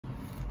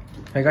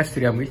Hi guys,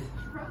 today I'm with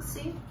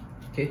Roxy.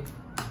 Okay.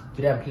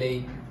 Today I'm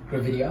playing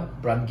Gravidia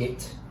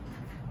Vanguard.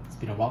 It's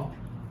been a while.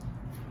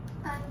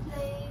 I'm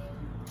playing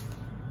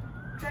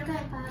Dragon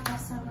Empire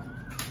Bavsargra.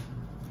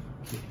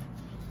 Okay.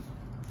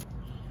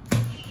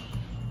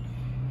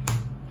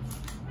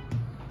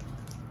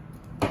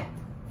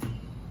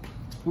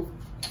 Oop.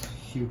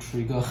 Huge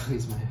trigger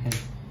is my hand.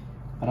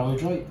 But I will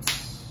draw it.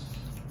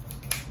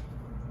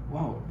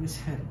 Wow, this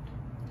hand.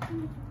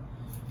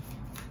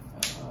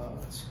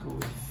 Let's go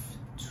with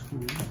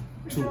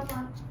two. Draw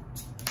one.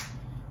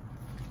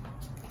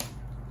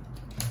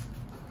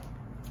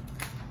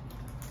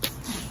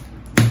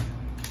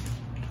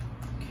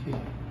 Okay.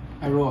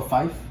 I roll a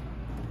 5.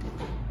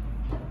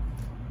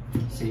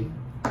 Same.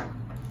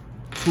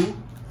 2.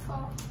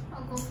 4.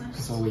 I'll go first.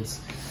 As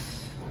always.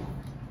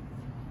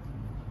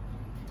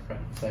 Right,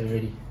 so are you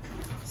ready?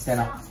 Stand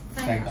up.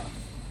 Vanguard.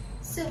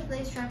 Still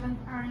plays Dragon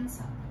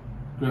Aransa.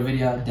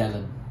 Gravidia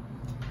Nordlinger.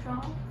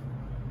 Draw.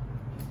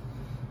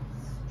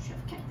 Should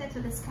have kept that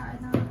to this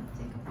card now.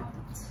 Think about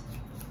it.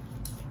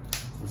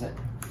 What's that?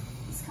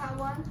 Discard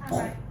 1.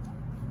 Alright.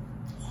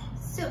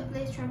 Still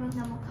plays Dragon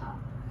normal card.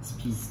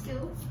 SP.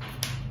 Skill.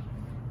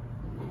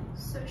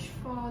 Search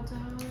for the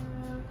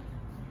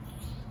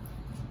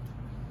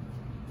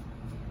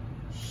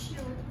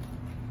shield.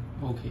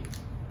 Okay.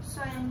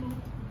 Swayambu.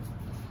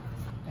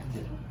 That's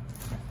it.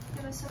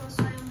 Give us a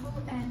Swayambu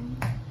and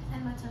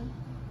Emerton.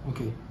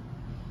 Okay.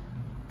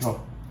 Draw.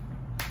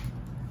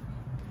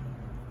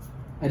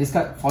 I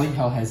discard Falling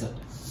Hell Hazard.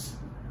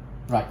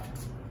 Right.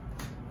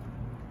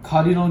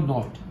 Cardinal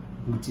Nord.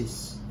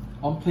 Brutis.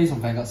 On place on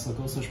Vanguard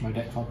Circle, search my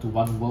deck card to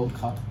 1 world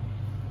card.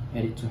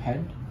 Add it to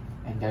hand.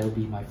 And that will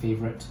be my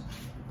favorite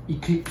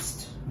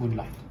Eclipsed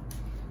Moonlight.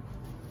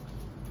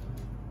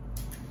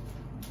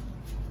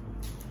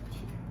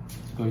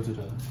 Going to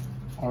the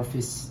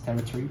Orifice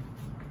territory.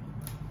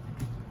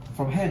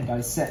 From hand, I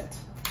set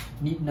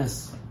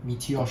Neatness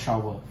Meteor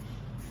Shower.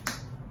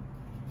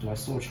 Do I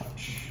soul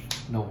charge?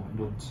 No, I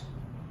don't.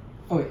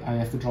 Oh wait, I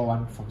have to draw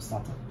one from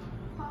starter.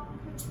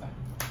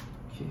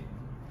 Okay.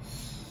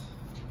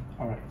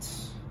 Alright.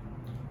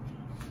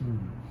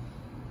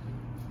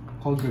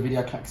 Call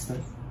Gravidia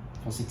Claxton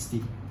for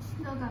 16.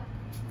 No gun.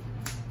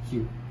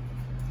 Heal.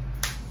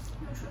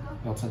 No trigger.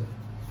 Your turn.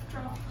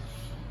 Draw.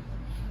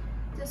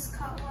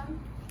 Discard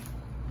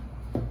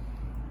 1.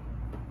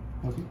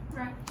 Okay.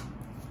 Right.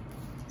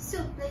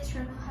 Still plays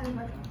Dragon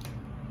Haliburton.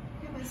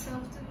 Give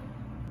myself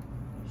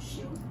the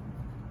shield.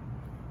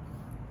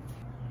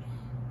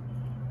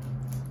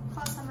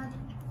 Call somebody.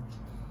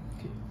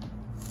 Okay.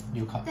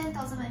 New card.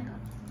 10,000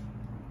 Vanguard.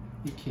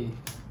 Okay.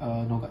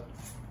 No gun.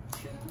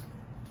 Trigger.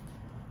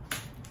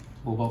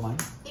 Mobile mine.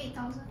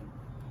 8,000.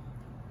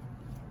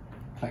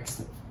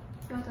 Claxton.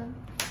 Your turn.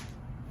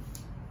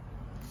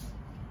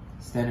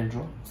 Stand and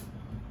draw.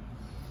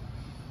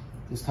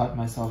 Discard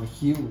myself a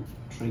heal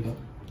trigger.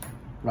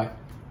 Right.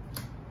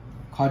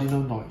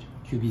 Cardinal Nord.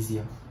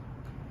 Cubizia.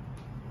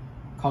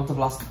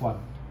 Counterblast 1.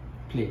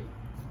 Play.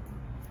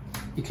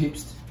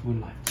 Eclipsed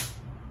Moonlight.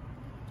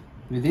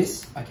 With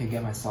this, I can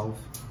get myself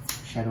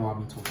Shadow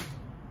Army token.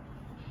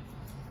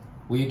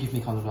 Will you give me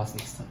Counterblast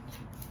next turn?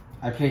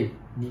 I play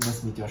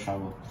Neatness Meteor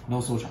Shower.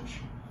 No soul charge.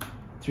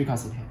 3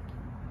 cards in hand.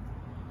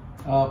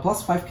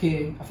 Plus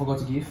 5k I forgot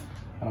to give,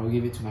 but I will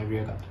give it to my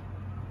rear guard.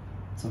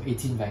 So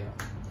 18 Vanguard.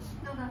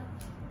 No gun.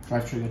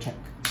 Drive trigger check.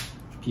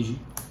 PG.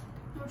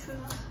 No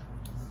trigger.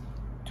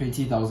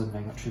 20,000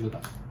 Vanguard trigger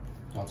guard.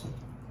 Your turn.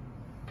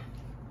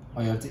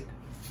 Or your tick.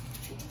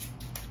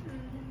 Let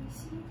me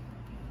see.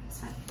 It's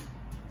fine.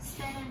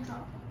 Stand and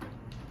draw.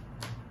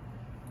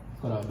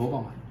 Got a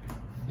Boba mine.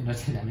 You know,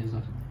 damage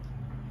one.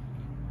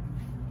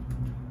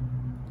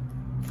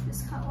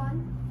 Discard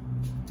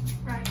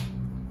 1. Right.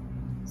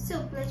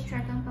 Still plays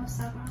Dragon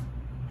Bavsargra.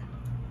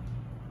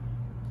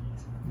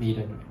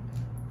 Maiden, right?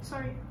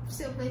 Sorry,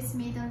 still plays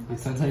Maiden.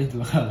 It turns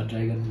into a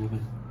dragon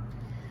woman.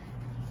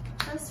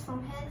 First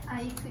from hand,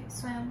 I equip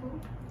Swayambu.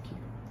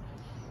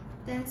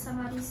 Then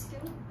somebody's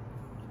skill.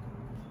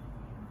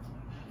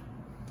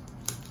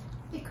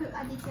 Equip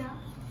Aditya.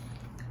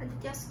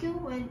 Aditya's skill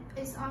when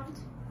it's armed,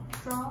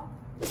 draw,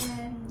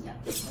 and yeah,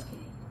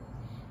 okay.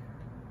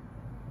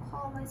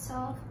 Call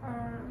myself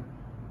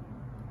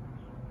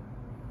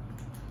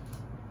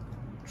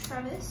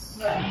Travis.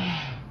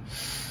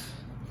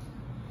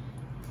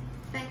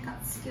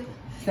 Vanguard skill.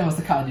 That was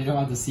the card you don't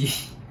want to see.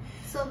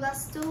 So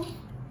plus 2,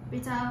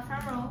 retire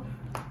front row,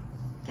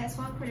 gets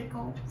 1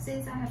 critical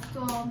since I have 2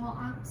 or more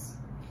arms.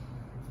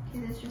 Okay,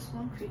 there's just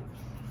 1 crit.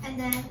 And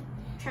then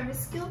Travis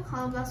skill,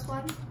 color plus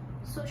 1,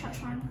 soul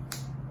charge 1.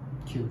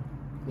 Q.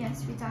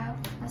 Yes, retire,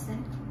 plus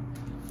 10.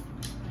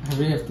 I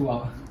really have 2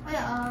 hours. Oh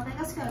yeah,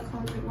 Vanguard skill I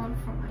called with 1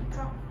 from my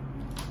drop.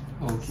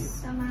 Okay.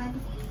 Somebody,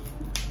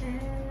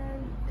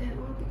 and it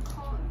will be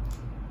called.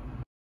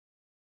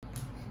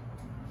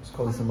 Just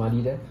call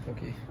somebody there.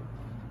 Okay.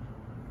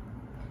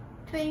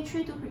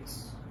 23 to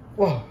crits.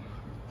 Wow.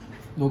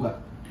 No guard.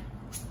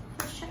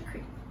 First check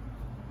crit.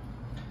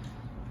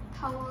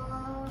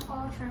 Tower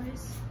or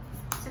Travis.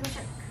 Second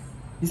check.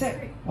 Is that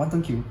one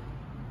turn Q?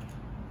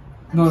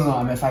 No,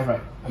 I'm at 5,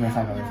 right? I'm at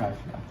 5, I'm at 5.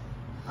 Yeah.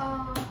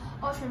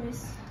 All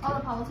Travis. All the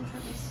power to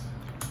Travis.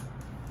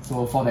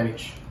 So 4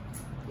 damage.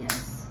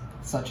 Yes.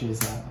 Such as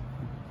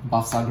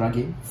Bavsargra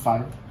game,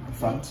 5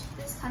 front.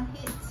 This can't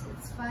hit,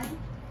 it's fine.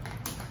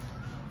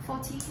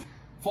 40.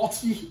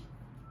 40!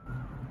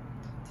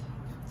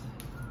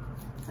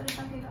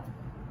 35k.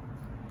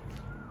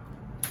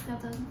 Your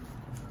turn.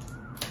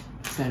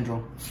 Stand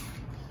draw.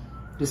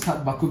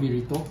 Discard Baku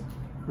Birito.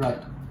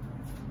 Right.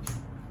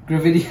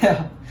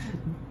 Gravidia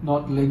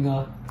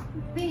Nordlinger.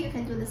 Maybe you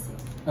can do the same.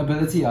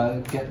 Ability,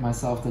 I'll get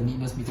myself the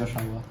Neatness Meteor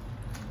Shower.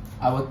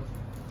 I will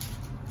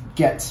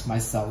get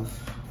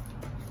myself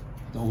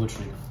the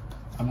Overtrigger.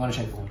 I'm gonna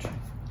check the Overtrigger.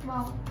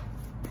 Wow.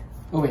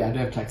 Oh wait, I don't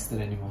have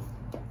Claxton anymore.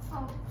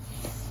 Oh.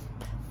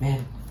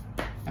 Man,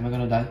 am I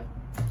gonna die?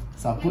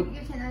 So I'll put...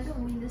 You can either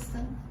win this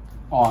turn.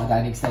 Oh, I'll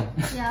die next turn.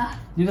 Yeah.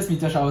 Neatness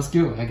Meteor Shower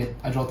skill,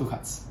 I draw 2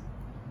 cards.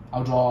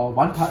 I'll draw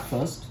 1 card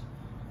first.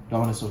 Do I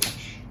want to soul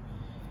charge?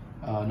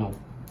 No.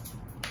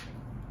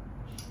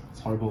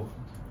 It's horrible.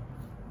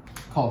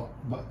 Call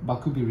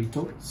Baku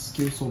Birito,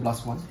 skill Soul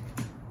Blast 1.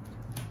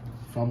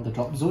 From the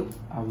drop zone,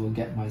 I will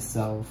get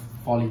myself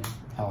Falling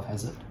Hell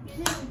Hazard. You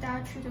need to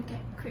die 3 to get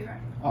crit,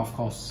 right? Of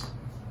course.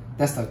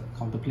 That's the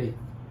counterplay.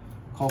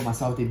 Call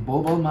myself the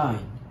Bobble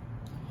Mine.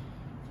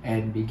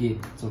 And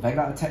begin. So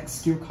Vanguard attack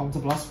skill counter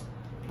blast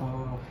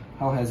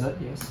Hell Hazard,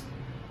 yes.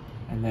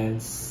 And then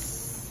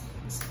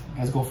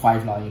let's go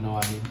 5 lah, you know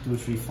what I mean. 2,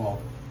 3,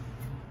 4.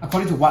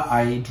 According to what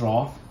I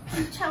draw,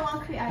 You try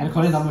 1 crit, and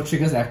according to the number of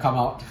triggers that have come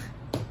out.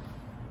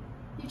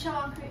 You try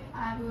 1 crit,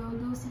 I will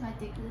lose if I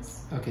take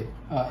this. Okay,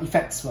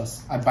 effects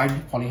first. I bind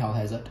Falling Hell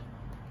Hazard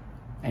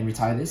and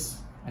retire this,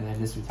 and then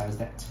this retires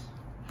that.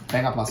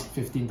 Vanguard plus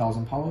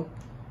 15,000 power.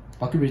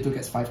 Baku Birito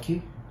gets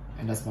 5k,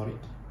 and that's about it.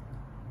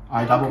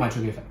 I double my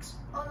trigger effects.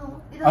 Oh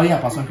no. Oh yeah,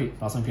 plus 1 crit,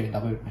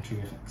 double my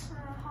trigger effects.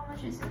 How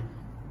much is it?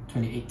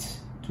 28,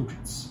 2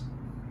 crits.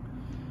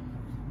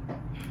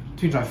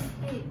 Twin Drive,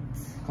 8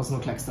 cause no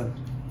Claxton.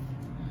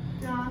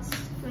 plus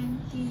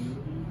 20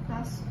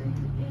 plus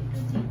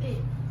 28, 28.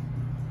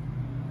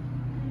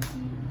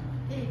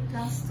 28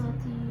 plus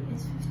 30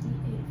 is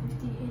 58.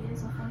 58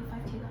 is a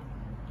 45k.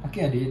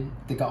 Lucky I didn't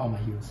take out all my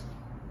heals.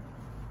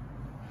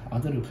 I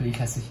wanted to play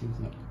classic heals,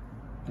 but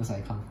because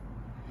I can't.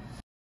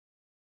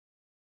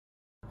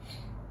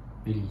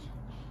 Really?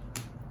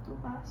 2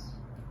 bars.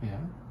 Yeah.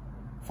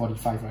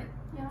 45, right?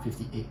 Yeah.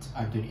 58.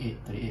 I'm 28,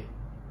 38.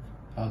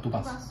 2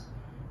 bars. 2 bars.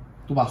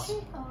 2 bars.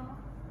 Actually,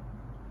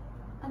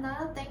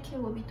 another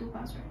 10k will be 2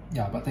 bars, right?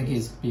 Yeah, but 10k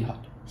is pretty hard.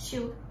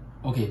 Shield.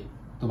 Okay,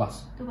 2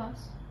 bars. 2 bars.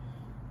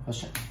 Let's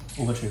check.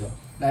 Overtrigger.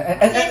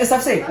 As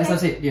I've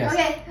said, yes.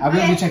 Okay. I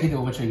will be checking the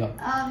overtrigger.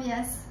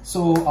 Yes.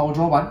 So I'll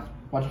draw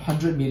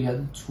 100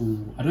 million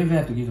to... I don't even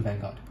have to give the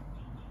Vanguard.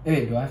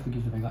 Wait, do I have to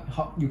give the Vanguard?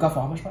 You got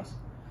for how much price?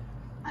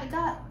 I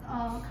got,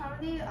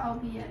 currently I'll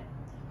be at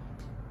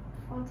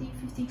 40,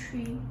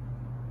 53.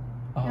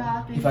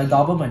 Yeah, if I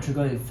double my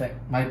trigger effect,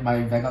 my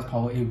Vanguard's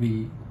power, it will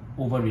be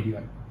over already,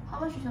 right? How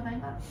much is your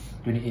Vanguard?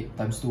 28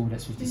 times 2,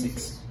 that's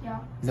 56. Yeah.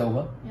 Is that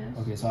over? Yes.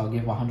 Okay, so I'll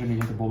give 100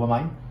 million to Boba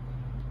Mine.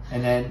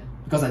 And then,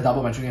 because I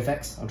double my trigger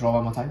effects, I'll draw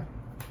 1 more time.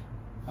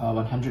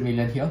 100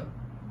 million here.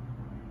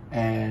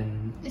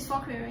 And... It's 4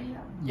 crit already,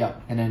 yeah,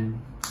 and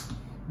then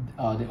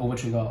the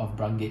overtrigger of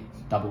Brandt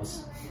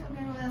doubles.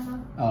 Okay,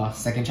 whatever.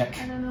 Second check.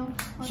 I don't know.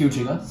 Heal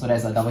trigger, so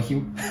that's a double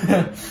heal.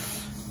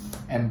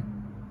 And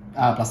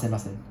plus 10,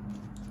 plus 10.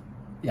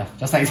 Yeah,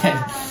 just like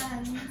that.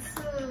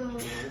 1, 2,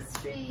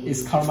 3.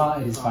 It's karma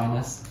at its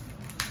finest.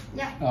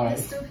 Yeah, alright.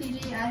 it's 2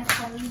 PG, I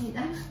probably need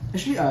that.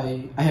 Actually,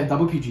 I have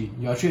double PG.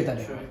 You're 3 attack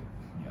there.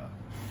 Yeah.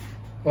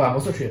 Well, I'm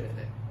also 3 attack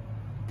there.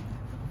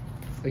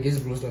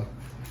 Against Brewster.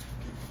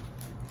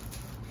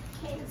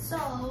 Okay,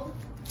 so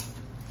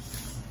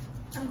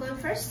I'm going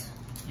first.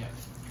 Yeah.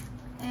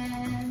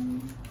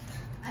 And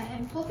I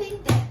am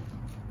hoping that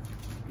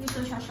you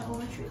soul charge your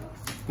overtrigger.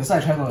 That's why I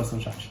try not to soul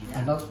charge.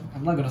 Yeah.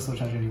 I'm not gonna soul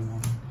charge anymore.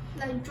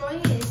 Like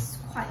drawing is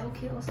quite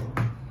okay also.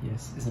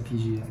 Yes, it's a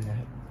PG.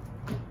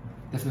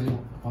 Definitely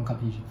 1 card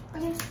PG.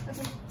 Okay.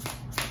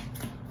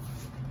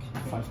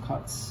 5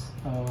 cards.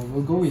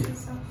 We'll go with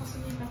This is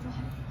possibly better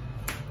hand.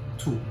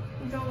 2. You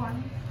draw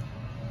 1.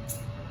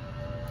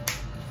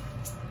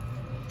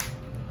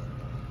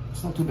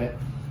 It's not too bad.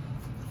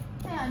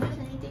 Yeah, just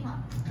anything lah.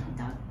 I'm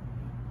done.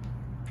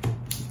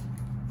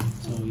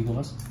 So you go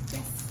first.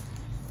 Yes.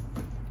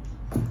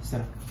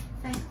 Stand up.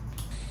 Thank.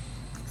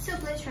 Still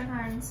play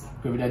Strength.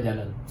 Gravidia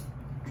Nordlinger.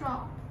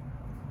 Draw.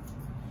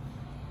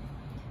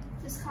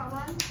 Discard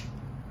 1.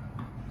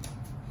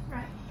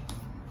 Right.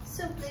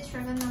 Still play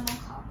Dragon normal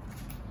card.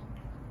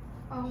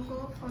 I'll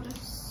go for the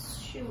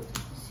shield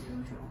as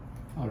usual.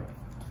 Alright.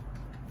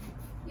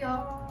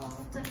 Your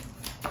turn.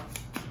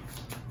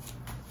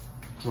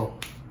 Draw.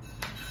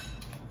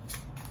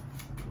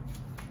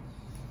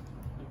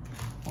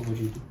 What would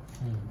you do?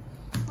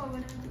 What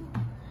would I do?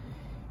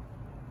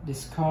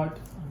 Discard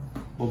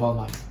Mobile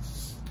Mine.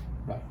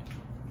 Right.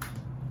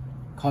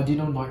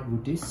 Cardinal Knight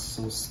Rootis.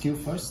 So skill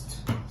first.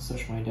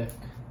 Search my deck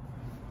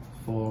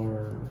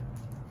for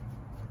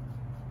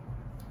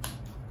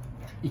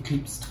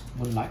Eclipsed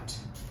Moonlight.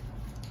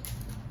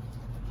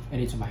 Add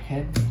it to my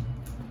hand.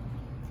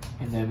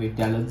 And then with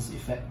Dalon's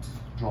effect,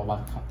 draw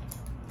 1 card.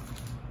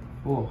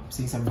 Oh, I'm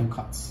seeing some new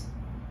cards.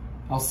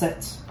 I'll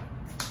set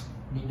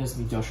Neatness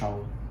Meteor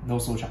Shower, no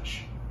soul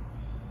charge.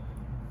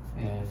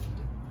 And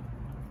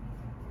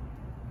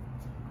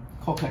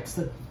call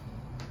Claxton.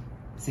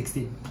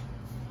 16.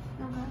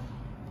 Okay.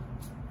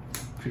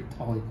 Crit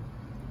all in.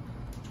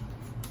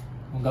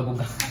 Bunga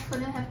bunga. I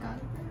couldn't have gotten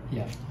that.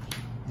 Yeah.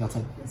 Your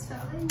turn. This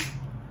fell in.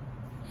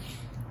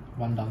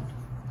 1 down.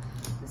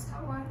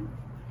 Discard 1.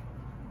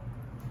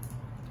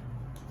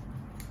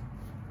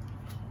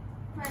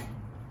 Right.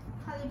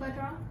 Caliber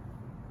draw.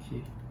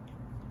 Okay.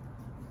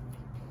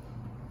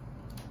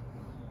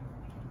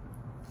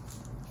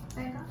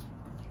 Vanguard.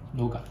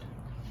 No guard.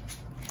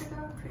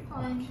 Trigger, crit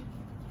orange.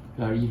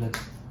 You are even.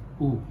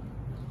 Ooh.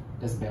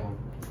 That's a bad one.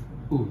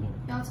 Ooh, no.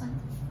 Your turn.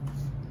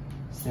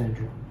 Stand and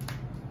draw.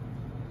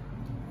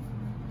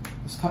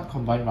 This card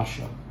combine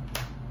Russia.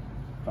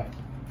 Right.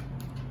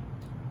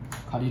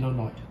 Cardinal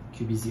Noid,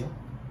 Cubizia.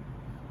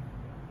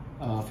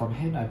 From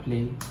hand I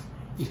play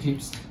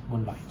Eclipsed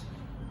Moonlight.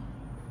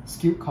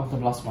 Skill counter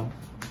blast 1.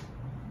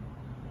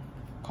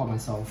 Call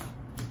myself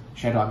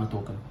Shadow Army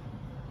token.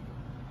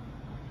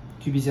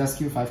 Cubizia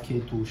skill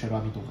 5k to Shadow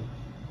Army token.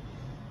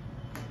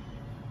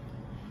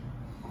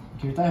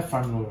 Can retire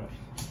front row, right?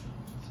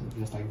 So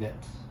just like that.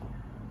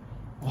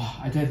 Wow,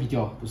 I don't have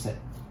Meteor to set.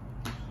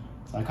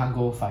 So I can't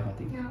go 5, I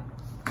think. Yeah.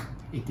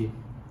 18.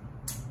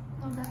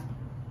 Not bad.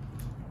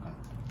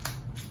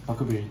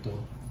 Baku Burrito.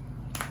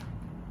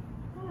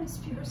 Oh, it's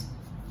pierced.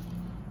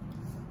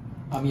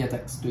 Army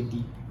attacks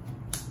 20.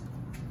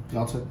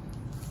 Your turn.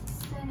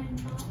 Stand and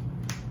draw.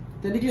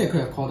 Technically I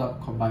could have called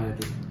out combine, I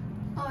think.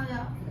 Oh,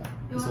 yeah. Yeah,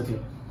 You it's want okay.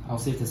 to? I'll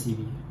save the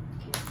CV.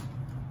 Okay.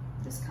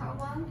 Discard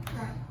 1.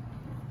 Right.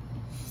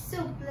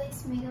 Still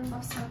Blaze Maiden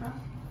Bavsargra.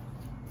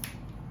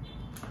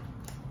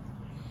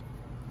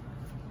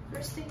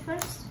 First thing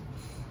first.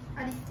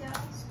 Aditya,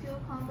 skill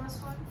combat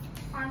 1.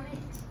 Arm it.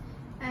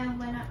 And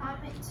when I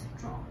arm it,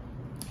 draw.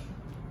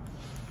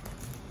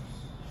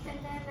 And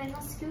then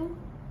Vanguard skill,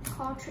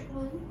 call Trick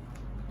Moon.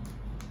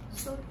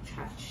 So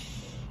charge.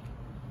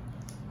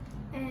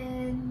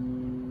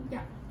 And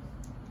yeah.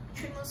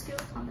 Trick Moon skill,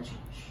 counter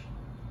charge.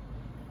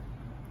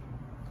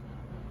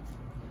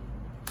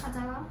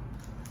 Adala.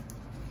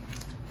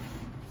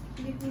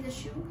 Give me the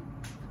shoe.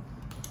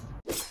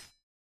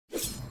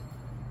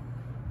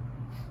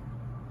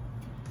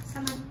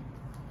 Summon.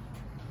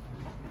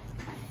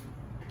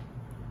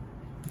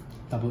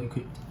 Double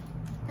equipped.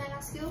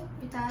 Vanguard skill,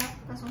 retire,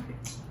 +1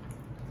 crit.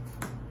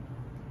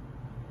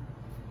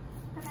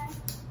 Okay.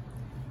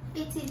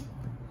 18.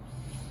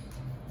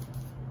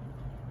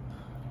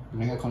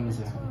 Mega corners,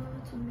 So yeah.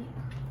 to make.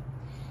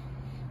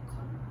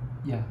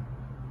 Yeah.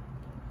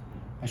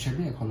 I should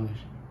make a color.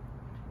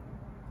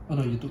 Oh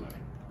no, you took it.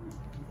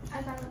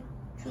 I got it.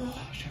 True.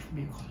 I should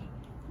make a color.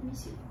 Let me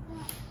see.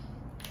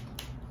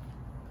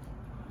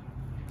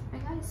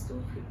 Vanguard is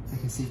still crit. I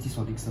can save this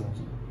for next turn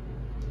also.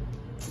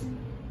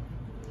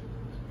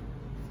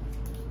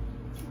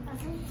 I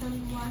think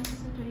 31 is a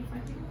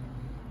 25 here.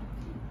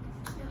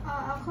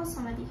 I'll call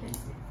somebody here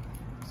instead.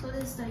 So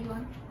this is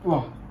 31.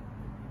 Wow.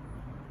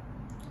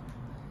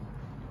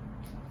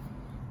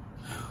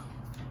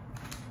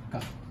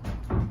 Got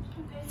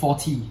Okay.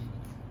 40.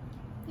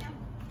 Yeah.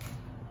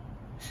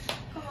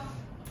 Come on.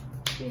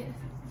 Yeah.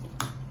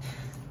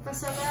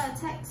 Bavsargra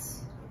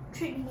attacks.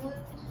 Trick Moon.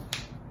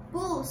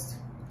 Boost.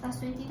 That's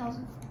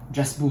 20,000.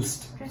 Just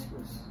boost. Just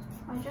boost.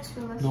 I just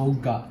realized. No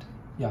guard.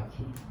 Yeah.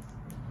 Okay.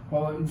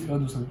 What you want to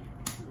do something?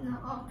 No,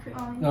 oh, crit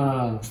orange.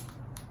 No.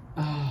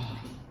 Ah.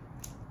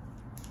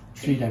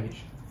 3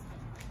 damage.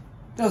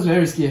 That was very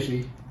risky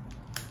actually.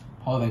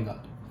 Power Vanguard.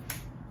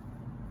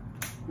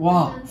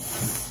 Wow.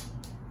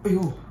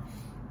 Aiyo.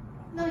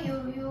 No,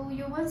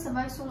 you won't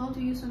survive so long to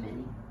use so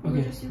many. You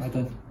Okay, just use my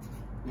turn.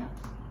 Yeah.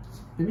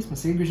 That means my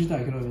second creature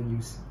type I cannot even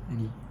use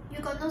any. You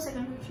got no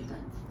second creature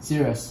turn.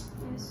 Serious.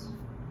 Yes.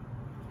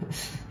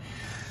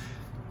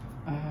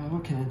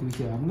 What can I do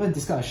here? I'm gonna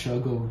discard a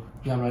Shergo.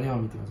 Yeah, I'm running out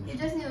of meteors. You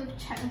just need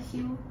to check a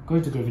heal.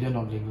 Going to Gravidia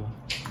Nordlinger.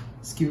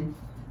 Skill.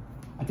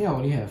 I think I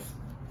only have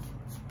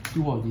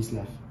 2 of these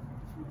left.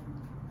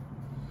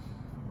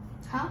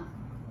 Huh?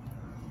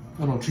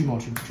 Oh no, 3 more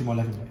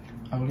left in there.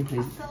 I only played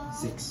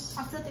After 6.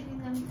 After taking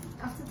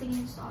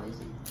this out, is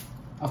it?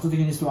 After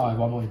taking these 2 out, I have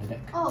 1 more in the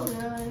deck. Oh,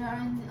 you're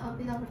in a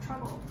bit of a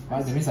trouble.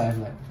 Right, that means I have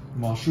like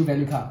more shoe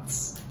value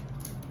cards.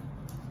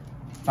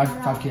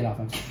 5k lah,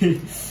 5k.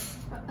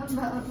 But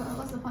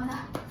what's the point?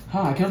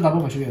 Huh, I cannot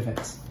double my shoe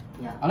effects.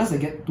 Yeah. Unless I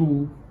get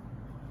 2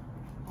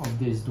 of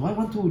this. Do I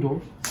want 2 though?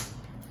 You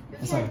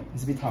That's can. why,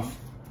 it's a bit tough.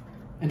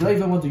 And do I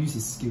even want to use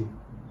his skill?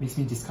 Makes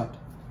me discard.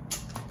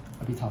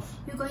 A bit tough.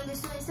 You going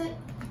this two instead?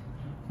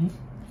 Hmm?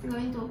 You're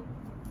going to?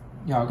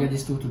 Yeah, I'll get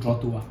these 2 to draw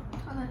 2. Okay.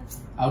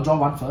 I'll draw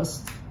 1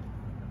 first.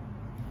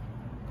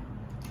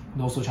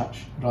 No soul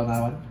charge. Draw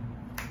another 1.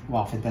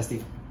 Wow,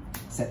 fantastic.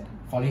 Set.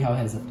 Falling Hell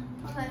Hazard.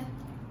 Okay.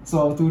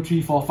 So 2,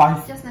 3, 4,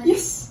 5. Just nice.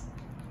 Yes!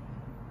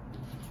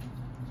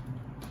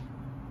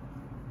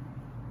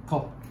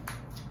 Call.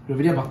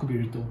 Gravidia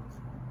Nordlinger.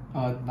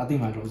 Nothing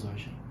in my draw zone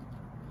actually.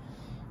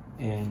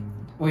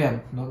 And oh yeah,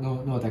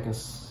 no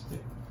attackers.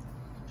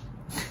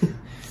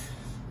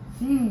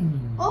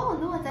 Oh,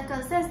 no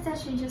attackers.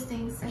 That changes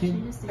things. That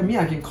changes things. I mean,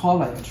 I can call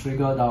like a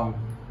trigger down.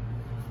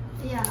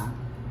 Yeah,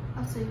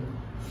 up to you.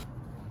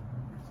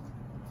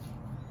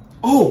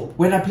 Oh,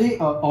 when I play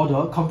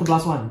order, counter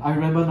blast one. I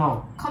remember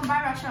now.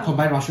 Combine Russia.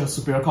 Combine Russia,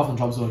 superior call from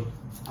drop zone.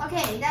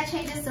 Okay, that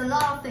changes a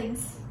lot of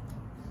things.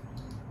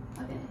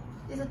 Okay,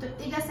 is it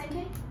gets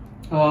 10k?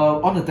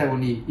 On attack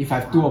only if I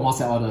have 2 or more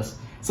set orders.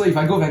 So if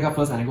I go Vanguard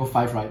first and I go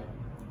 5, right?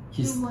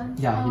 He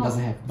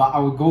doesn't have. But I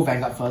will go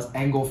Vanguard first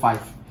and go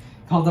 5.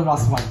 Counter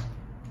blast 1.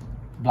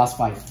 Blast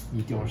 5.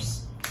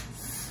 Meteors.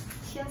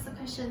 Here's the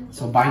question.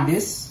 So bind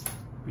this.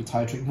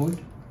 Retire trick mode.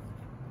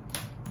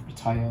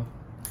 Retire.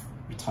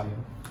 Retire.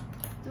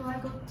 Do I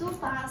go too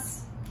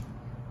fast?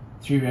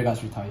 3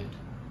 rearguards retired.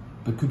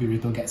 But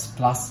Kubirito gets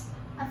plus.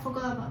 I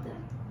forgot about that.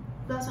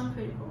 Plus 1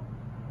 critical.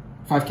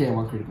 5k and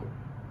 1 critical.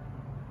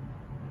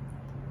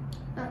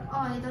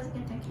 Oh, it doesn't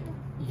get 10k.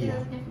 It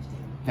doesn't get 15.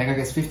 Vanguard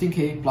gets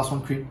 15k plus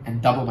 1 crit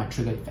and double my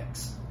trigger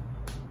effects.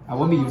 I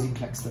won't be using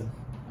Claxton.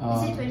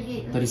 Is it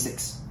 28?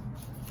 36.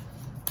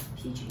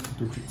 PG.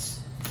 2 crits.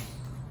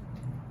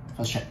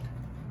 First check.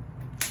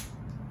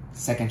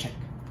 Second check.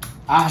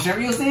 Shall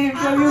we use him?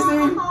 Shall we use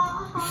him?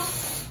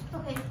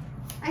 Okay.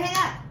 I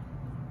cannot.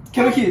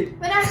 Cannot hit.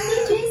 When I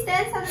PGs,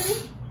 then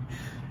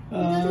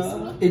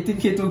suddenly.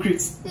 18k 2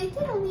 crits.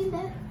 18 only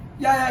there.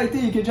 Yeah, I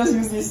think you can just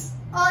use this.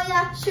 Oh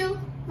yeah, shoot.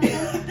 My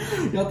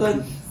turn. Your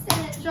turn.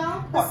 Stand and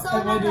draw. What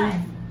am I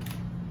doing?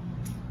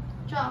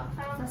 Draw.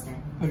 Final percent.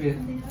 Okay.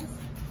 Continuous.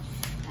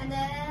 And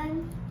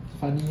then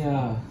Funny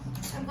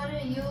I'm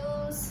gonna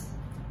use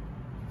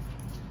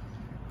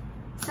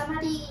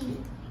Samadhi.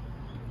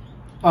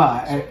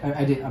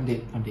 I did. I'm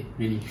dead.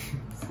 Really.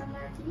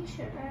 Samadhi,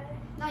 should I?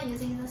 Not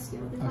using the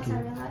skill because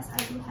I realized I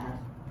do have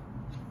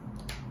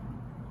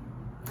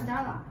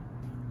Adala.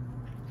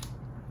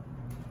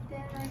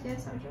 Then I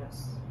guess I'll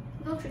just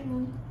no trick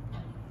move.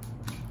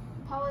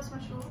 Power is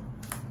much lower.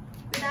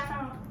 Without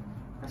power.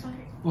 That's one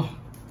trick. Wow.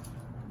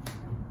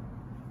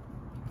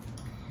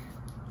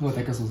 No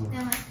attackers also.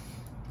 Never mind.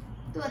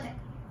 2 attack.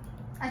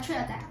 I 3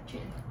 attack.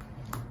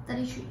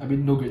 33. I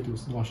mean, no grade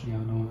 2s. No, actually,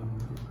 no.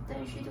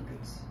 33 2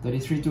 crits.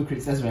 33 2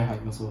 crits. That's very high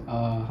also.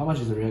 How much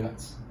is the rear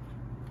guards?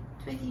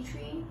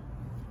 23,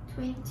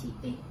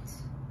 28.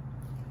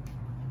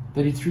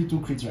 33 2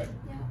 crits, right?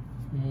 Yeah.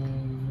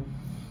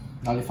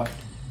 Nullified.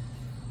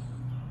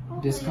 Oh,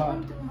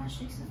 Discard. Too much,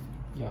 Jason.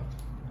 Yeah.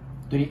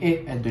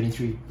 28 and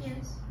 23.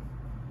 Yes.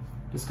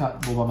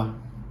 Discard Bobaman.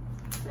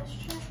 First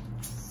check.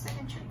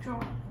 Second check. Draw.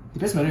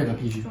 Depends whether you have a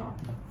PG. Draw.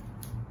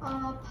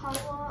 Power,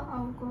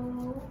 I'll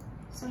go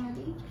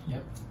Samadhi.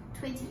 Yep.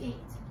 28.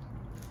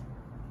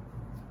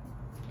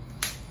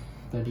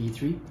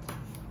 33.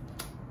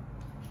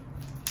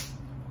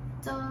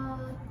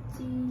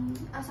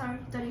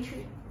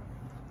 33.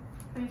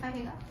 25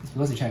 giga. It's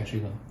because you check a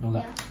trigger. No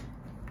guard. Yeah.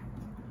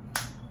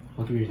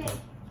 Okay, really.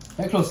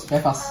 Very close,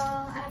 very fast. I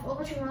have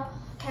overtrigger.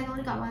 Can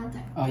only got 1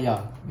 attack.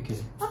 Yeah, okay.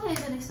 Okay,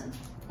 the next turn.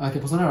 Okay,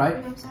 persona, right?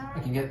 Bavsargra. I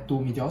can get 2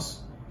 meteors.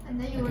 And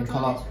then you I will can draw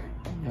call out. this, right?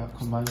 Yeah,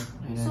 combine.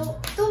 And then, So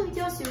 2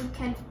 meteors you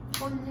can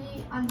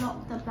only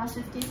unlock the plus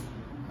 15.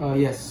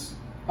 yes.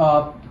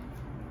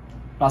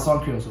 Plus 1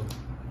 crit also.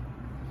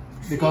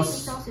 3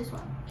 Because meteors is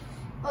what?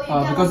 Oh, you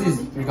get because one it's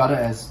more meteor. regarded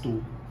as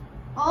 2.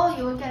 Oh,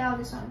 you will get out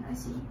this one. I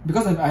see.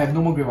 Because I have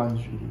no more grade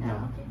 1s really. Yeah,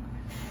 Yeah. okay.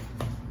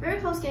 Very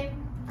close game.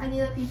 I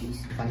needed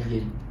PGs. Funny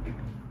game.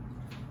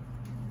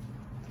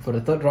 For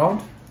the 3rd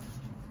round,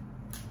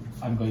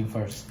 I'm going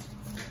first.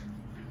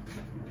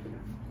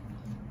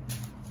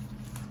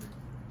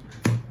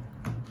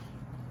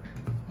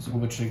 So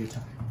go trigger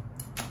time.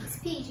 It's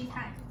PG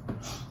time.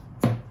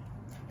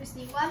 Just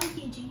need 1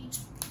 PG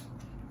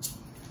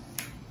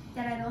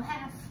that I don't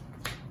have.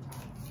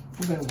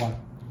 Who got 1?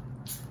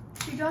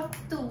 We draw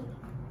 2.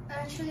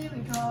 Actually, we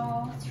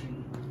draw 3.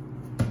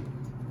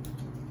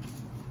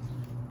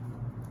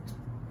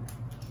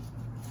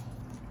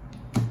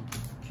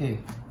 Okay,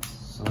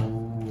 so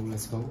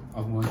let's go.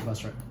 I'm going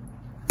first, right?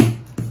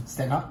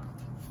 Stand up.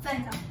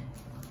 Vanguard.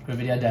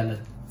 Gravidia Nordlinger.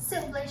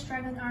 Silk Blaze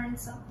Dragon Iron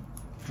Cell.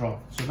 Draw.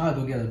 So now I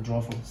don't get a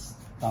draw from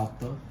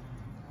starter.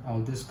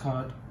 I'll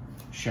discard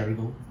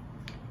Sherigo.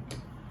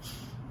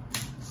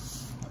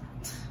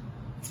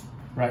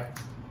 Right.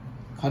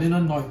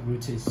 Cardinal Noid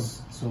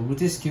Rutis. So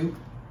Rutis skill,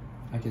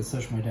 I can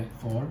search my deck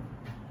for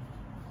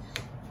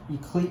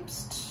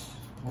Eclipsed.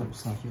 Oh,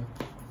 it's not here.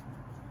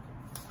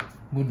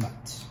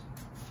 Moonlight.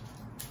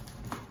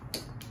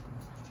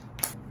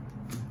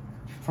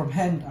 From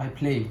hand, I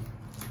play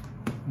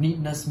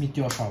Neatness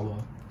Meteor Shower.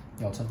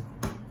 Your turn.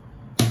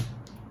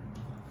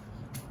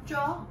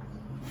 Draw.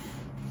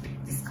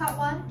 Discard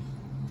 1.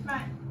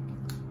 Right.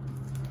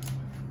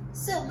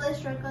 Silk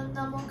Blaze Dragon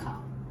normal card.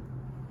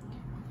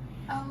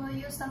 I will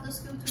use starter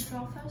skill to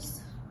draw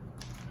first.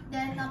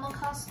 Then normal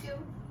card skill.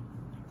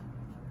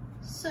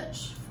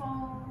 Search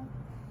for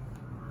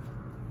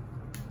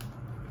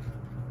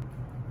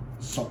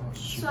Sword.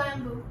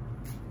 Swayambu.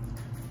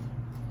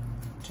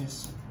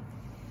 Just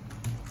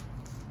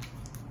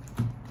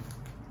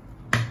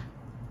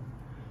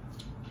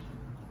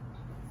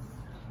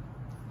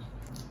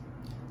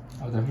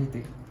I'll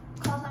definitely take.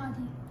 Call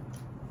somebody.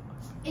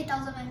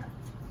 8,000 Vanguard.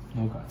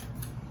 No guard.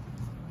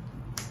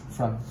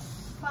 Front.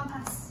 1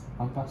 pass.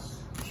 1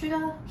 pass.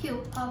 Trigger, heal,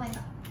 power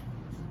Vanguard.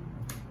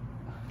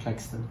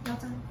 Claxton. Your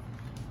turn.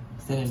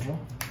 Stand and draw.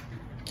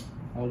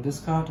 I'll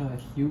discard a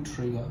heal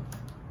trigger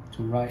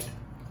to right.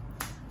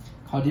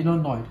 Cardinal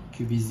Noid,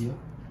 Gravidia.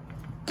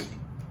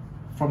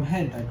 From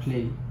hand, I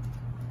play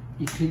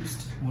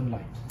Eclipsed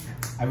Moonlight.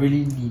 I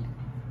really need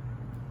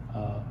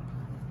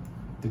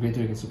the Great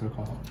Dragon Super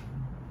Call.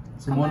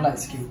 So Moonlight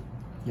skill.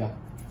 Yeah.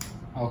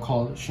 I'll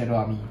call Shadow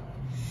Army.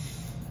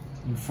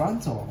 In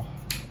front or?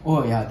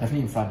 Oh yeah,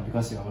 definitely in front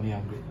because you're only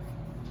hungry.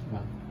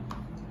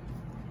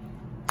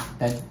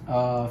 Then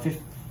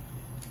 5th.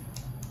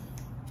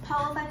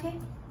 Power 5k.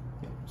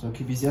 Yeah. So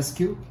Gravidia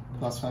skill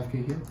plus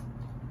 5k here.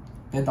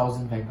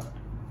 10,000 Vanguard.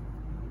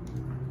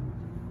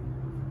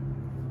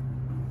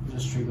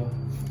 Just trigger.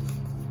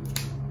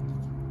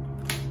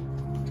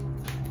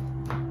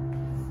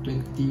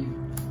 20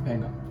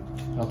 Vanguard.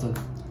 Your turn.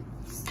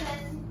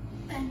 Stand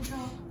and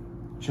draw.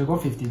 Should I go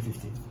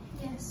 15-15?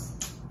 Yes.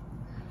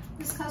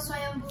 Discard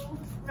Swayamboo.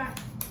 Right.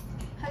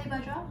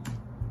 Halibadra.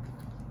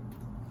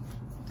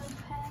 The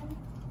pen.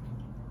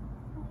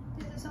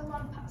 This is a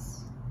 1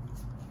 pass.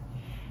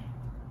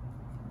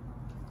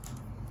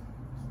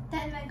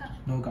 10 Vanguard.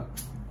 No guard.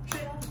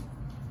 Trigger.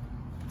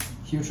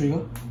 Heal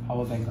trigger.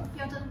 Power Vanguard.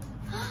 Your turn.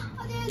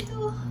 What did I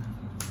do?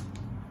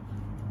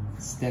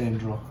 Stand and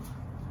draw.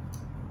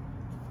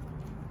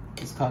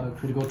 Discard a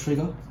critical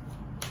trigger.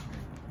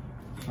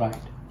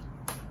 Right.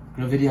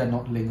 Gravidia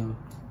Nordlinger.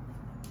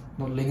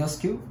 Nordlinger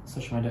skill.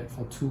 Search my deck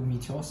for 2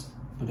 meteors.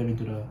 Put them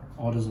into the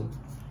order zone.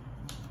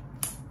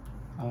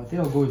 I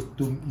think I'll go with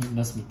 2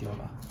 Neatness Meteor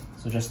lah.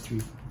 So just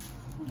 3.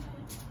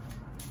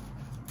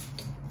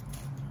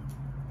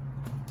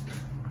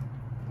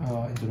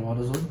 Into the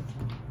order zone.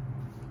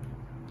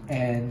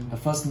 And the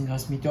first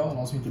Neatness Meteor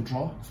allows me to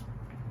draw.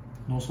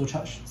 No soul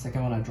charge.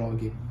 Second one I draw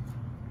again.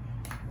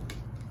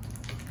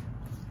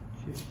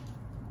 Okay.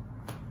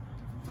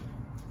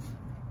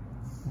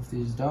 Move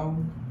these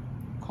down.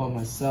 Call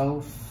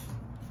myself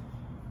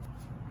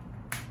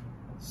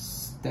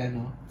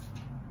Stanner.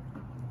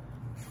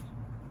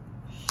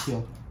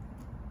 Here.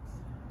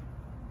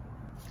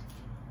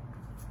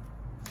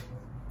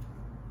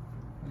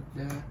 Like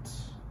that.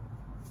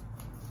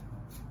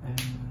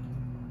 And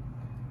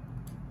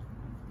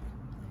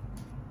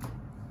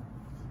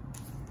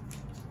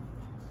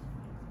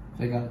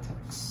Vanguard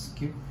attacks.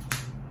 Q.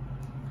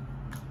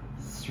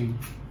 3.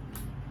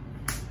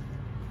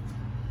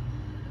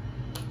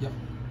 Yep.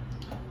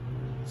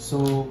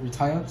 So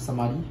retire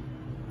Samadhi.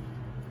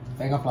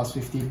 Vanguard plus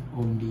 15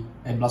 only.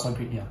 And plus 1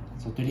 crit, yeah.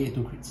 So 28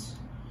 2 crits.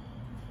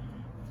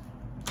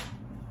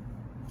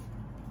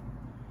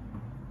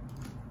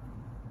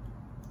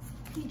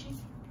 PG.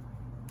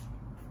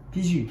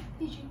 PG.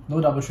 PG.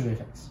 No double trigger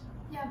effects.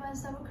 Yeah, but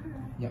it's double crit,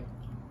 right? Yep.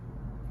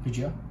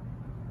 PG, yeah?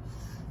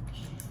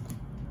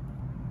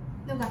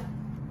 No guard.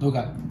 No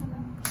guard. No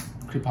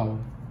guard. Crit power.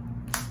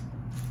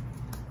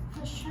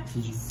 First check.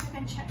 PG.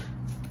 Second check.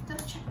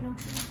 Third check, no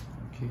trigger.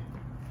 Okay.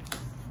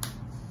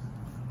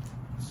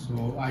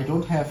 So I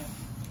don't have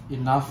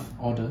enough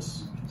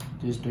orders.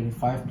 This is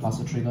 25 plus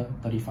a trigger,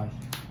 35.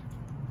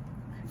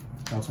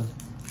 Your turn.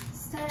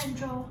 Stand and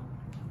draw.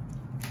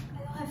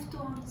 I don't have 2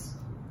 arms.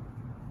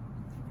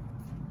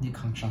 Need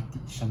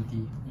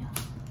Shanti. Yeah.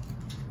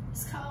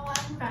 Discard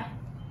 1, right.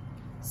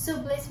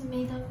 Still Blaze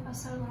Maiden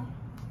Bavsargra.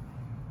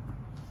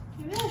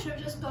 Maybe I should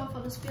have just gone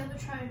for the spear to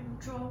try and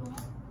draw more.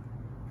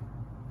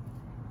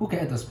 Who can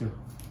add the spell?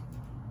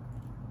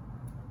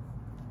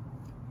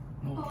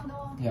 No. Oh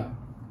no. Yeah.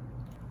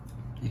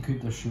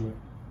 Equip the shield.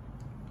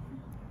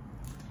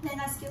 Then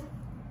I skill.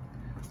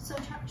 So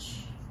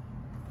charge.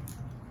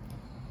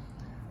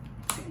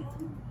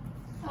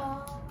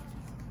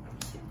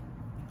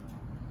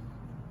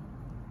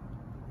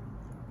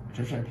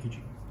 Just like PG.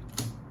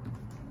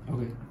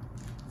 Okay.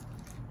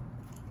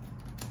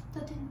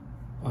 13.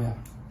 Oh yeah.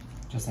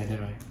 Just like that,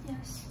 right?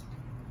 Yes.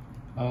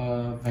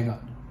 Vanguard.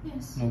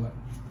 Yes. No guard.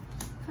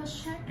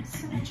 First check,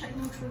 second check,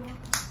 no trigger.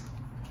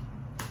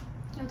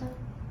 You're done.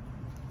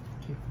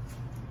 Okay.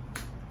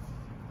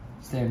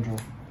 Stand and draw.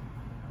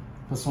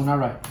 Persona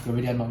right.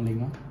 Gravidia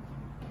Nordlinger.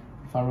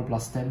 Faro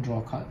plus 10, draw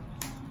a card.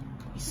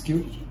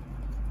 Skill.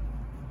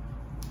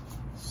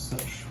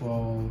 Search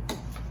for.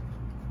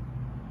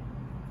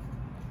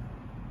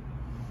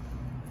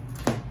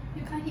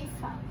 You can't hit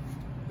 5.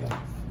 Yeah.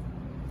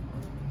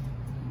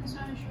 That's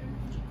why I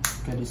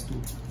should. Get these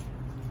 2.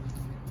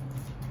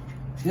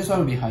 This one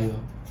will be higher.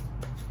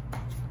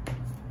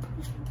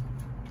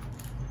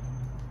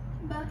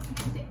 But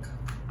thick.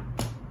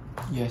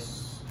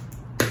 Yes.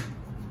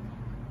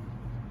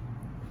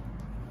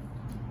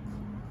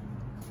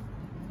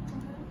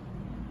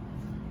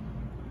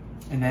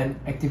 And then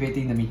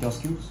activating the meteor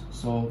skills.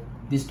 So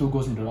these 2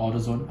 goes into the order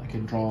zone. I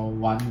can draw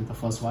 1 with the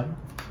first one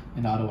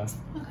and the other one.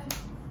 Okay.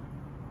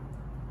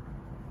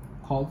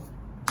 call.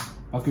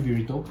 Baku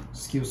Burrito,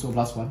 skill so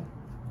 +1.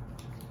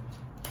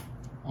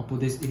 I'll put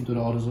this into the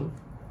auto zone.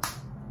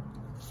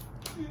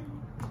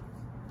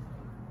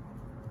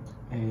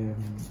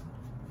 And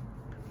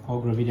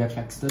call Gravidia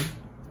Claxton,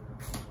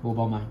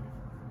 Mobile Mine.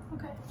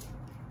 Okay.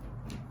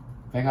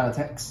 Vanguard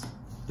attacks,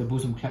 the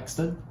boost from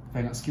Claxton,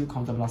 Vanguard skill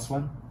counter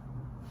 +1.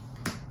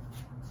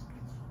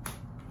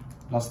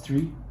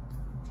 +3.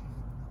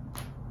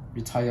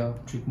 Retire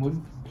Trick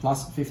Moon,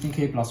 plus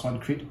 15k +1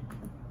 crit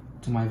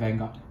to my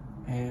Vanguard.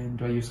 And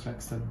do I use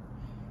Claxton?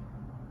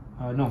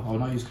 No, I will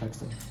not use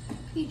Claxton.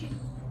 PG.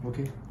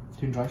 Okay,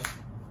 Twin Drive.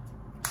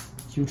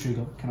 Heal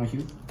trigger, cannot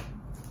heal.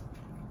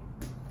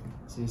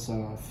 This is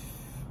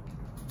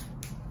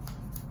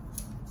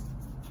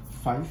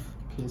 5.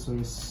 Okay, so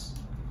it's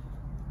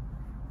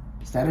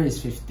standard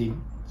is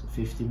 15. So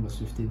 15 plus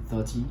 15,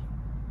 30.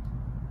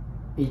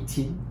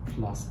 18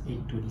 plus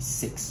 8,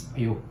 26.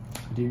 Ayo,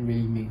 I didn't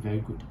really make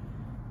very good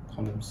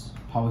columns.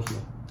 Power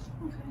here.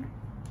 Okay.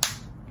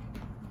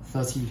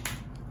 30,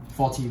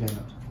 40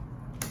 Vanguard.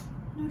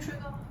 No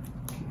trigger.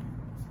 Okay.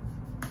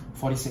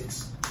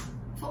 46.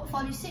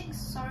 46,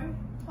 sorry.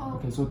 Oh.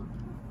 Okay, so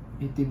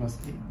 18 plus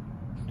 8,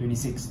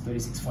 26,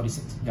 36,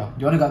 46. Yeah, do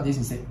you want to guard this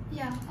instead?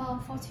 Yeah,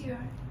 40,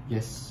 right?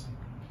 Yes.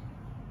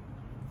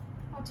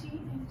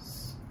 40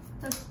 is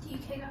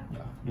 30k.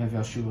 Yeah, you have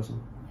your shield also.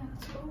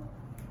 Yeah, so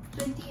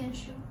 20 and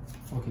shield.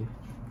 Okay.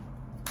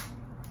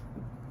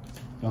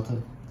 Your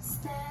turn.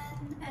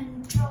 Stand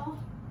and draw.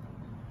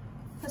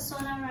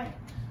 Persona right.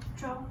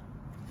 Draw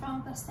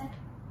from the stand.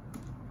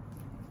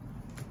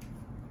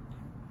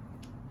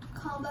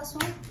 Count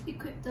 +1.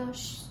 Equip the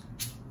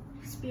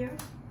spear.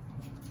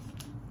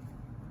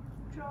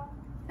 Draw.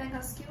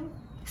 Vanguard skill.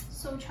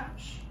 Soul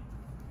charge.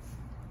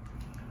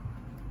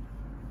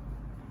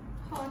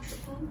 Call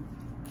triple.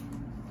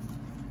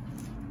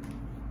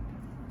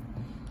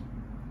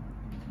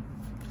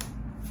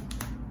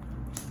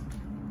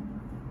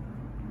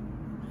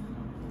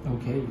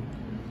 Okay.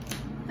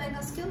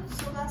 Vanguard skill.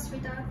 Soul blast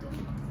retire to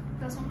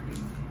 +1 crit.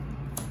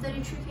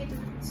 33k to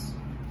crits.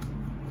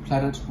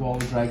 Planet Wall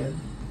Dragon.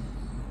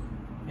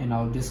 And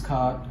I'll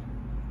discard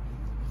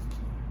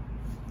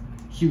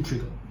Heal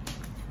Trigger.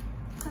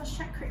 First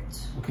check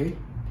crit. Okay.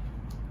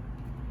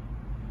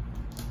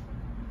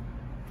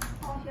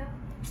 All here.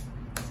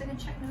 Second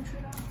check no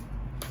trigger.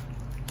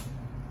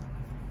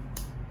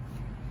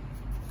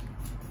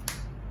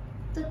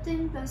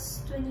 13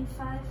 plus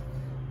 25.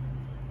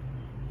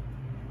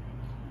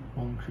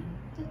 1 crit.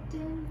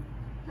 13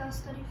 plus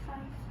 35.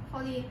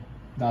 48.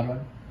 The other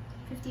one.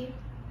 58.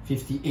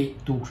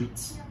 58, 2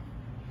 crits. Yeah.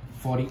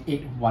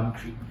 48, 1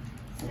 crit.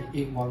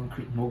 48, 1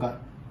 crit. No guard.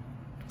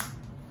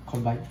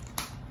 Combine.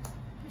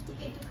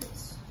 58 to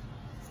crits.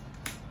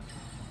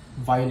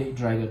 Violet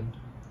Dragon.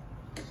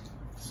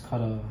 It's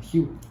called a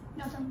heal.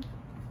 Your turn.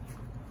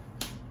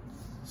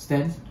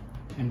 Stand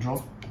and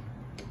draw.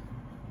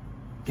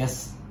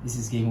 Guess this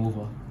is game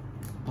over.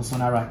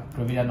 Persona right,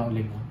 Gravidia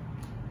Nordlinger.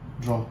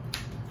 Draw.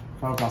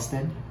 Power plus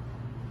 10.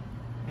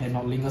 And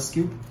Nordlinger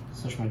skill.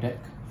 Search my deck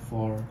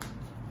for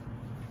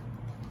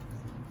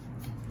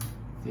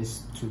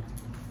this 2.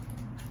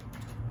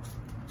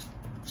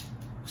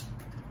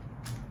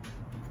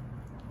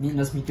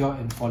 Needless Meteor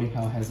and Falling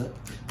Hell Hazard.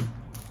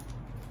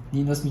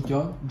 Needless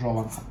Meteor, draw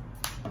 1 card.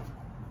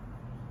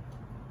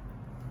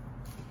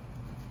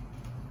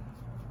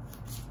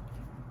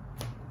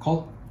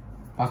 Call.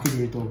 Baku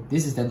Burrito.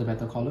 This is then the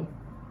battle column.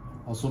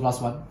 Also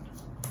 +1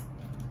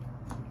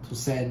 to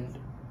send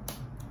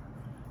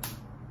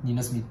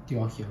Needless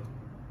Meteor here.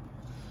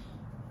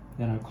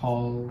 Then I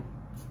call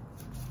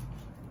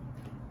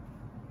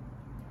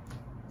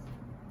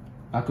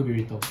Baku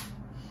Burrito.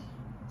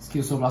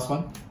 Skill so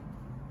 +1.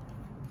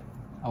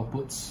 I'll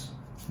put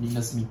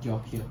Needless Meteor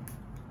here.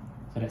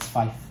 So that's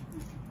 5.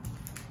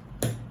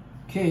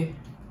 Okay,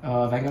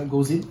 Vanguard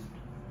goes in.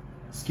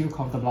 Skill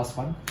counter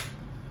 +1.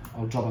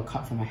 I'll drop a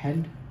card from my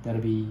hand.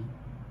 That'll be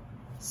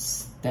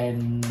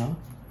Stanner.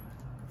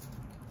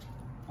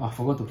 Oh, I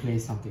forgot to play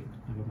something.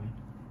 Never mind.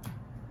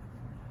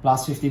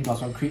 Plus 15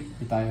 plus 1 crit.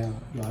 Retire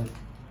your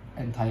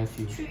entire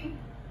field. 3.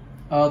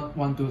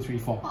 1, 2, 3,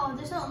 4. Oh,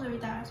 this one also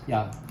retires.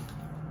 Yeah.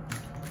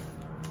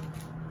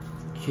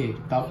 Okay,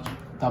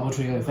 double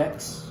trigger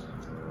effects.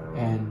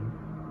 And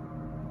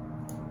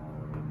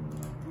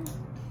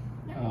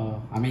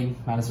I mean,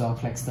 might as well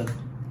Claxton. Okay.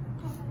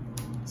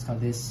 Let's cut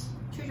this.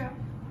 Trigger.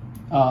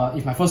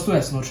 If my first 2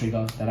 has no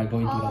trigger, then I go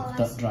into Oh,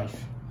 the third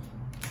drive.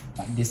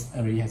 Like this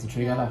already has a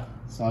trigger lah.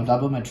 So I'll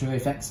double my trigger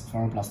effects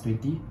for plus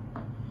 20.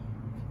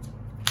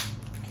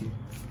 Okay.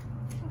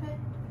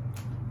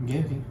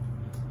 Okay.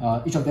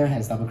 Each of them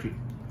has double crit.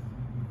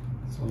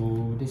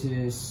 So this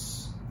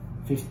is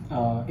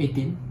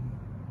 18,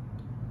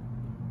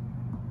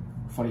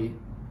 48,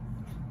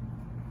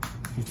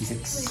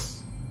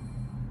 56.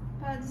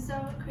 This is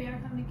our crit, I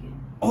can't make it.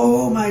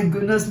 Oh my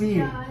goodness me!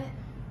 Yeah.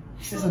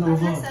 This So an over.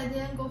 unless I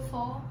didn't go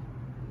for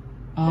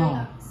Ah.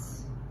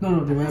 Vanguards.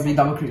 No, there will Unless be I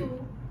double go crit.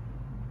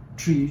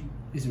 to 3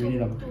 is already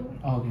double crit. two.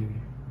 Oh, okay.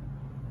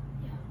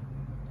 Yeah.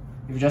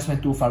 If you just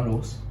went 2 front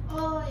rows.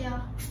 Oh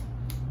yeah.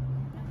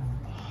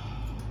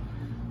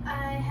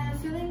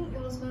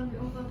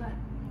 over, but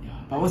Yeah,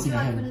 but what's in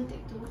still your I hand? couldn't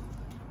take 2.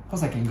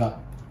 Because I can guard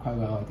quite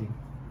well, I think.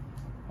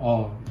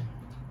 Oh,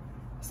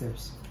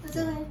 steps. That's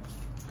okay.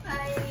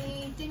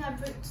 I think I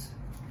broke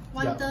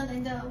one turn,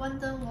 and the one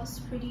turn was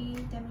pretty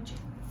damaging.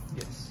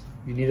 Yes,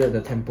 you needed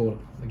the tempo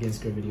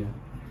against Gravidia.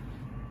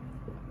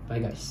 Bye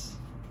guys.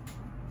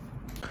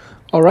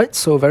 Alright,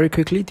 so very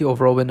quickly, the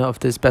overall winner of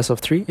this best of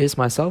 3 is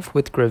myself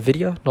with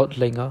Gravidia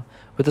Nordlinger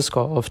with a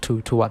score of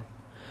 2-1.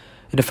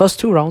 In the first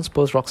 2 rounds,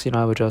 both Roxy and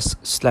I were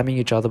just slamming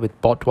each other with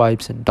bot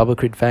wipes and double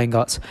crit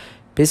vanguards,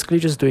 basically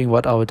just doing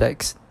what our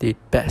decks did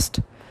best.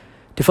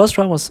 The first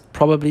round was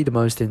probably the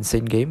most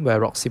insane game, where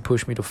Roxy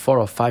pushed me to 4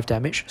 or 5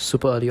 damage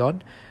super early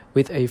on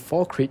with a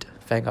 4 crit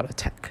vanguard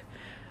attack.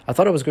 I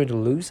thought I was going to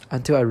lose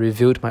until I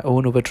revealed my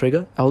own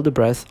overtrigger, Elder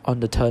Breath. On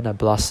the turn I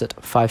blasted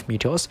 5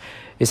 meteors,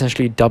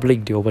 essentially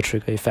doubling the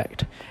overtrigger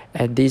effect,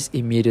 and this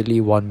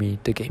immediately won me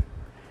the game.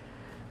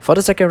 For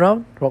the second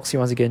round, Roxy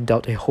once again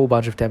dealt a whole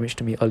bunch of damage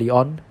to me early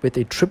on with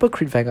a triple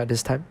crit vanguard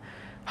this time.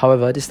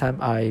 However, this time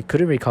I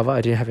couldn't recover,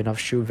 I didn't have enough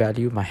shield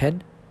value in my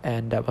hand,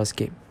 and that was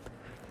game.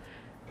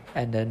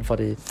 And then for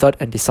the third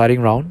and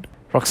deciding round,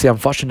 Roxy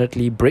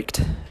unfortunately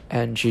bricked,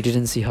 and she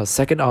didn't see her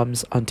second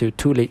arms until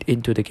too late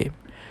into the game.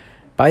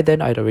 By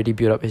then, I'd already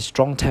built up a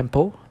strong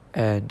tempo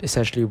and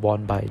essentially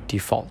won by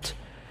default.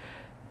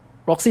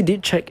 Roxy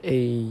did check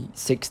a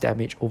 6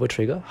 damage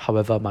overtrigger,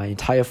 however my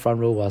entire front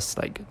row was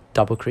like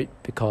double crit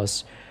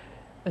because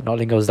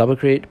Nordlinger was double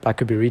crit,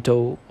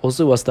 Bakubirito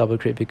also was double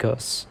crit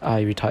because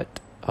I retired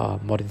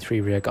more than 3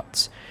 rear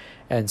guards.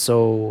 And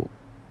so,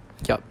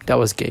 yeah, that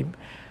was game.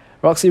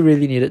 Roxy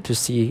really needed to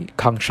see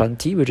Kang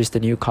Shanti, which is the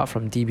new card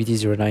from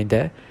DBT09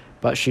 there,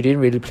 but she didn't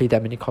really play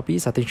that many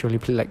copies. I think she only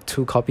played like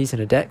 2 copies in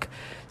the deck,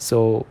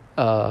 so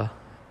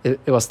it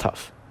was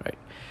tough, right?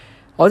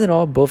 All in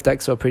all, both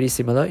decks were pretty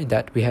similar in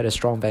that we had a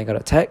strong Vanguard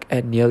attack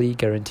and nearly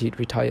guaranteed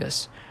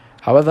retires.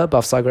 However,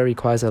 Bavsargra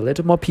requires a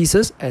little more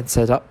pieces and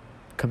setup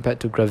compared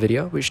to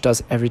Gravidia, which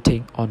does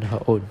everything on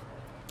her own.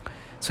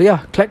 So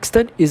yeah,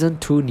 Claxton isn't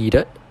too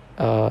needed,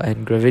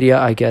 and Gravidia,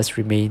 I guess,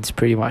 remains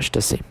pretty much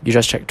the same. You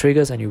just check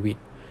triggers and you win.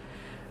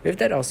 With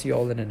that, I'll see you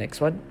all in the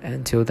next one.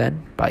 Until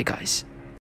then, bye guys.